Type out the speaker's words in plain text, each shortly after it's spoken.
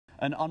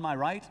And on my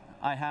right,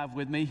 I have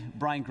with me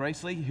Brian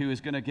Gracely, who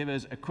is going to give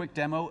us a quick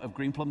demo of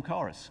Greenplum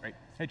Chorus. Great.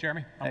 Hey,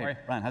 Jeremy. How are you?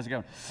 Brian, how's it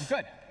going? I'm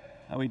good.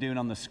 How are we doing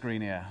on the screen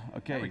here?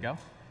 Okay. There we go.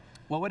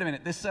 Well, wait a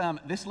minute.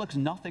 This looks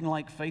nothing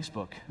like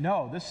Facebook.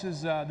 No, this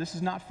is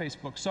not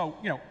Facebook. So,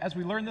 as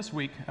we learned this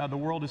week, the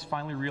world is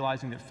finally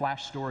realizing that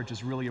flash storage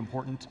is really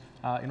important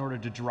in order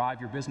to drive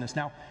your business.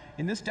 Now,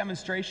 in this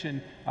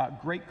demonstration,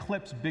 Great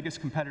Clip's biggest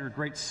competitor,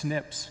 Great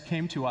Snips,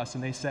 came to us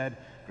and they said,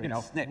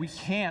 we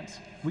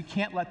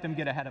can't let them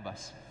get ahead of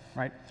us,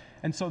 right?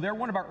 And so they're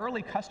one of our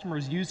early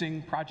customers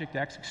using Project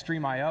X,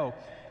 XtremIO.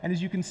 And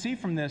as you can see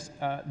from this,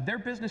 their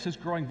business is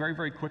growing very,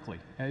 very quickly.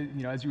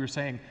 As you were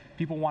saying,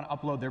 people want to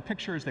upload their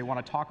pictures. They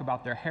want to talk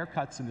about their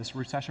haircuts in this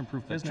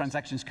recession-proof business.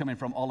 Transactions coming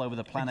from all over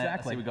the planet.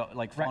 Exactly. I see we've got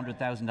like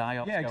 400,000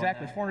 IOPS. Yeah,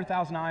 exactly.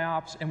 400,000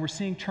 IOPS, and we're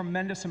seeing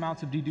tremendous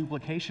amounts of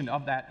deduplication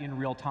of that in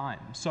real time.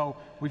 So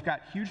we've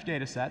got huge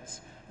data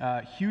sets,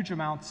 huge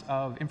amounts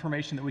of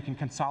information that we can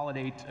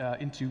consolidate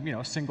into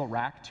a single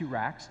rack, 2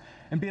 racks,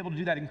 and be able to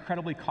do that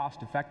incredibly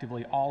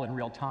cost-effectively, all in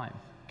real time.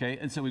 Okay,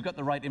 and so we've got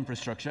the right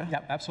infrastructure.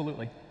 Yep,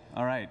 absolutely.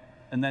 All right,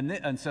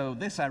 and so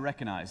this I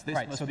recognize. This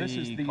must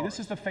be this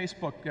is the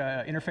Facebook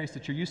interface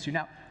that you're used to.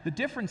 Now, the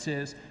difference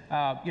is,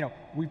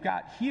 we've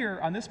got here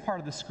on this part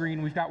of the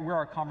screen, we've got where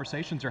our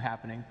conversations are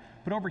happening.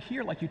 But over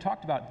here, like you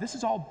talked about, this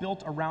is all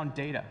built around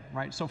data,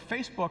 right? So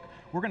Facebook,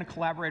 we're going to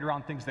collaborate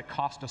around things that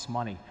cost us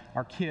money,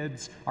 our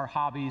kids, our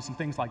hobbies, and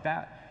things like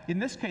that. In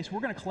this case,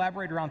 we're going to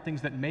collaborate around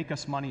things that make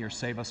us money or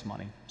save us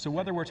money. So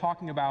whether we're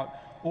talking about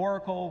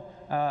Oracle,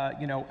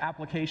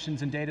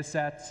 applications and data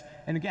sets,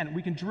 and again,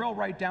 we can drill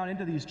right down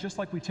into these just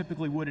like we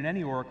typically would in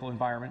any Oracle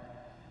environment.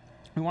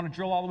 We want to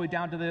drill all the way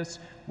down to this.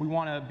 We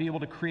want to be able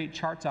to create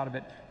charts out of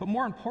it. But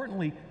more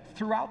importantly,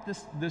 throughout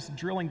this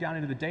drilling down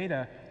into the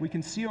data, we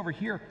can see over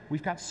here,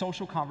 we've got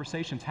social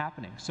conversations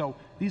happening. So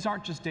these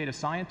aren't just data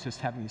scientists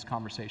having these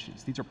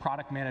conversations. These are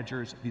product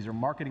managers, these are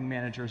marketing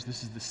managers,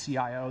 this is the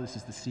CIO, this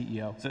is the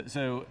CEO.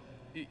 So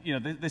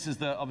this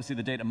is obviously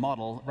the data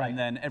model, right. And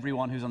then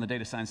everyone who's on the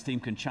data science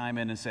team can chime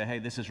in and say, hey,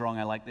 this is wrong,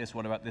 I like this,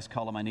 what about this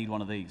column, I need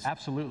one of these.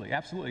 Absolutely,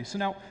 absolutely. So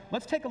now,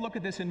 let's take a look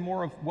at this in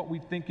more of what we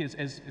think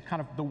is kind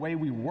of the way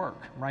we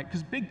work, right?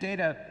 Because big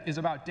data is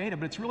about data,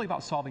 but it's really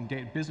about solving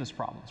business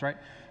problems, right?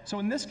 So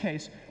in this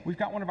case, we've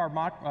got one of our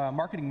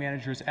marketing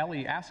managers,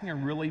 Ellie, asking a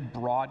really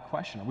broad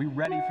question. Are we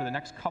ready for the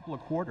next couple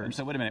of quarters?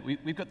 So wait a minute,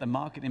 we've got the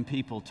marketing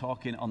people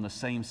talking on the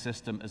same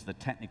system as the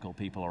technical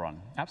people are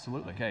on.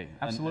 Absolutely. Okay.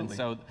 Absolutely.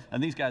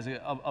 And these guys are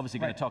obviously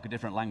going to talk a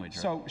different language,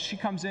 right? So she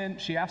comes in,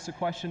 she asks a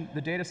question,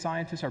 the data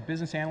scientists, our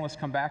business analysts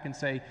come back and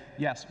say,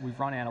 yes, we've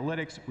run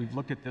analytics, we've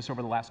looked at this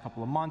over the last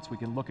couple of months, we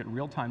can look at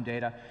real-time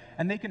data,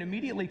 and they can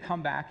immediately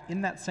come back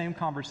in that same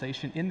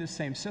conversation, in this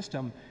same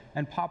system,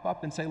 and pop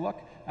up and say,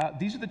 look,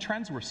 these are the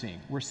trends we're seeing.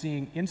 We're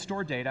seeing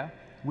in-store data.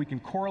 We can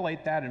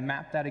correlate that and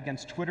map that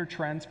against Twitter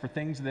trends for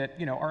things that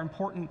are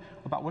important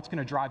about what's going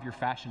to drive your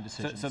fashion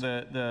decisions. So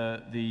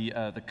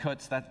the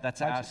cuts,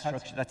 that's our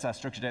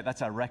structured data.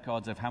 That's our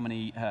records of how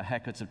many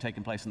haircuts have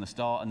taken place in the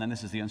store, and then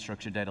this is the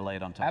unstructured data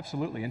laid on top.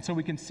 Absolutely, and so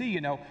we can see,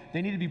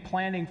 they need to be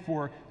planning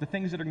for the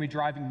things that are going to be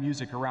driving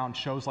music around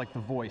shows like The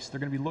Voice. They're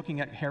going to be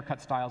looking at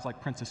haircut styles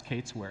like Princess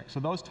Kate's wearing. So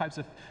those types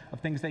of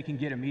things they can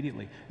get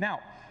immediately. Now,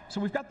 so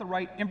we've got the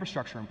right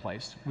infrastructure in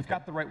place. We've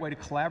got the right way to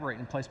collaborate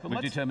in place. But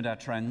we've determined our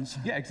trends.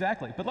 Yeah,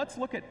 exactly. But let's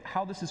look at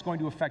how this is going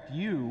to affect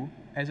you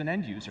as an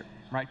end user,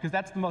 right? Because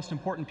that's the most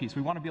important piece.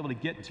 We want to be able to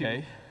get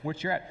to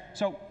what you're at.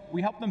 So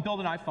we help them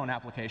build an iPhone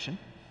application.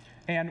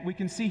 And we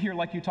can see here,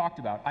 like you talked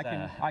about, I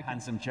can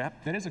handsome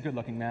chap. That is a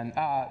good-looking man.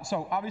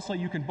 So obviously,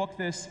 you can book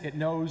this. It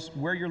knows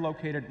where you're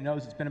located. It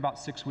knows it's been about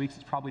 6 weeks.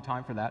 It's probably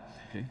time for that.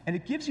 Okay. And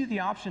it gives you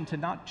the option to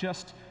not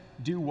just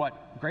do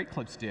what Great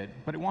Clips did,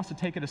 but it wants to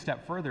take it a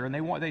step further.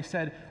 And they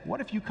said,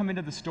 what if you come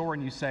into the store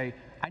and you say,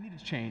 I need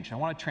to change, I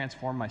want to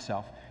transform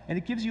myself. And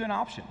it gives you an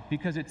option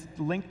because it's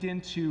linked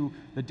into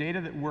the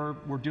data that we're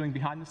doing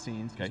behind the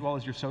scenes, as well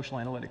as your social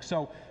analytics.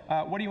 So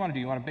what do you want to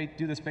do? You want to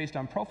do this based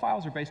on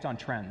profiles or based on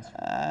trends?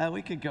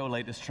 We could go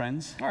latest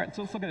trends. All right,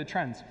 so let's look at the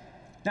trends.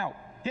 Now,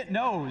 it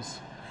knows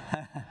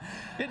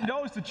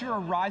that you're a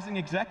rising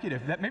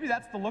executive. Maybe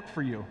that's the look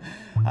for you.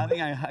 I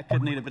think I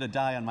could need a bit of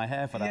dye on my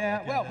hair for that.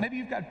 Yeah, well, maybe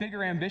you've got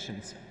bigger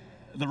ambitions.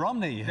 The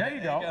Romney. There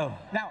you go.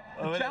 Now,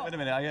 wait a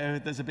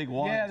minute. There's a big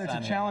one. Yeah, there's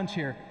a challenge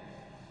here.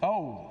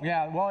 Oh,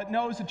 yeah. Well, it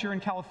knows that you're in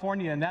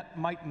California, and that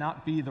might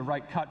not be the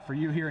right cut for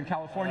you here in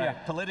California.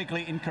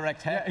 Politically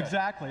incorrect haircut. Yeah,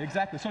 exactly,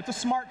 exactly. So it's a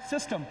smart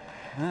system.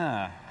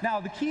 Now,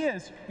 the key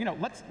is,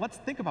 let's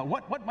think about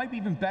what might be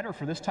even better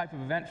for this type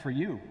of event for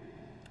you.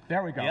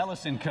 There we go. The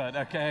Ellison cut.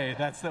 Okay,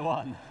 that's the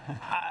one.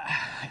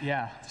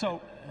 Yeah.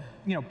 So,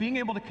 being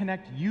able to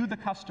connect you, the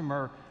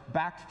customer,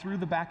 back through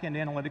the back-end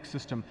analytics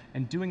system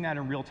and doing that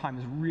in real time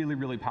is really,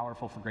 really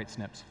powerful for Great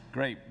Snips.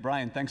 Great.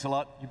 Brian, thanks a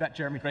lot. You bet,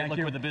 Jeremy. Great luck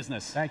with the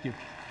business. Thank you.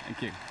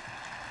 Thank you.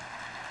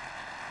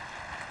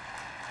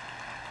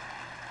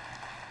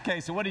 Okay,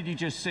 so what did you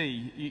just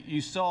see?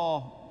 You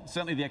saw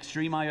certainly the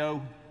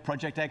XtremIO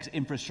Project X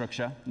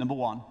infrastructure, number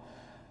one.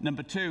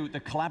 Number two, the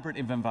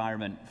collaborative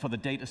environment for the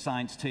data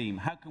science team.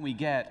 How can we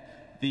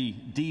get the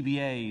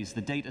DBAs,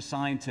 the data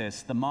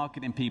scientists, the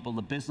marketing people,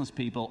 the business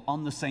people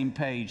on the same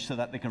page so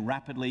that they can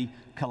rapidly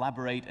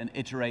collaborate and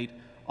iterate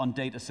on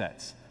data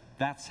sets.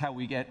 That's how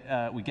we get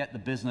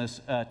the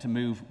business to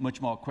move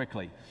much more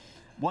quickly.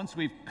 Once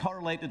we've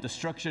correlated the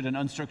structured and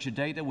unstructured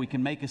data, we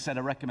can make a set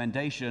of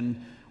recommendations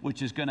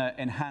which is going to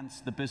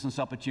enhance the business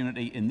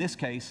opportunity, in this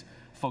case,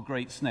 for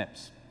great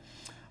SNPs.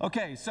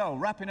 Okay, so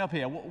wrapping up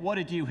here, what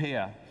did you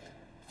hear?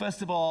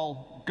 First of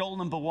all, goal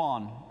number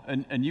one,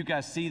 and you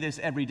guys see this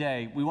every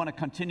day, we want to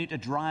continue to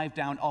drive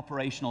down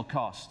operational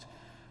cost.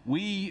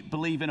 We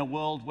believe in a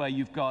world where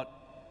you've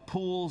got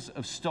pools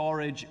of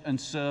storage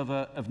and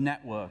server of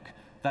network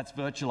that's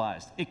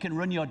virtualized. It can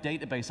run your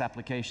database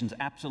applications,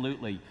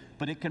 absolutely,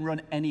 but it can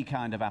run any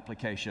kind of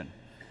application.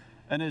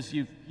 And as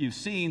you've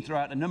seen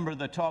throughout a number of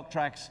the talk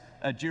tracks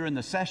during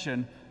the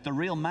session, the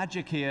real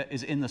magic here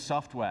is in the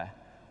software.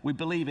 We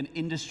believe in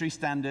industry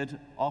standard,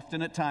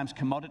 often at times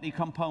commodity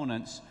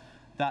components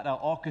that are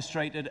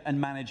orchestrated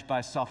and managed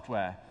by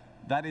software.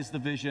 That is the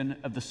vision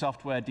of the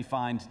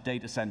software-defined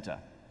data center.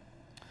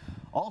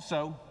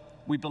 Also,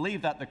 we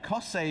believe that the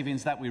cost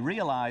savings that we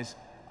realize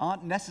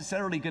aren't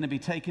necessarily going to be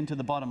taken to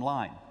the bottom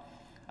line.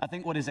 I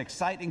think what is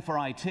exciting for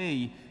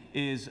IT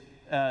is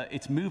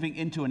it's moving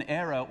into an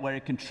era where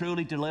it can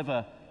truly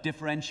deliver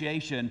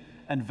differentiation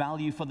and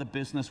value for the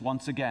business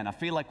once again. I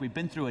feel like we've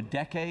been through a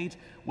decade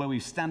where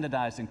we've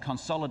standardized and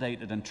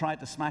consolidated and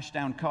tried to smash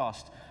down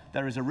cost.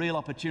 There is a real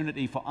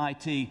opportunity for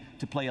IT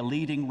to play a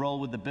leading role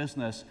with the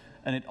business,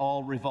 and it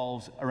all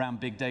revolves around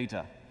big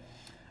data.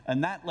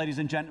 And that, ladies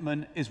and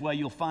gentlemen, is where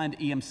you'll find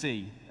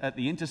EMC, at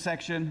the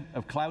intersection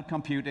of cloud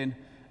computing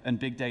and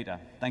big data.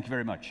 Thank you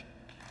very much.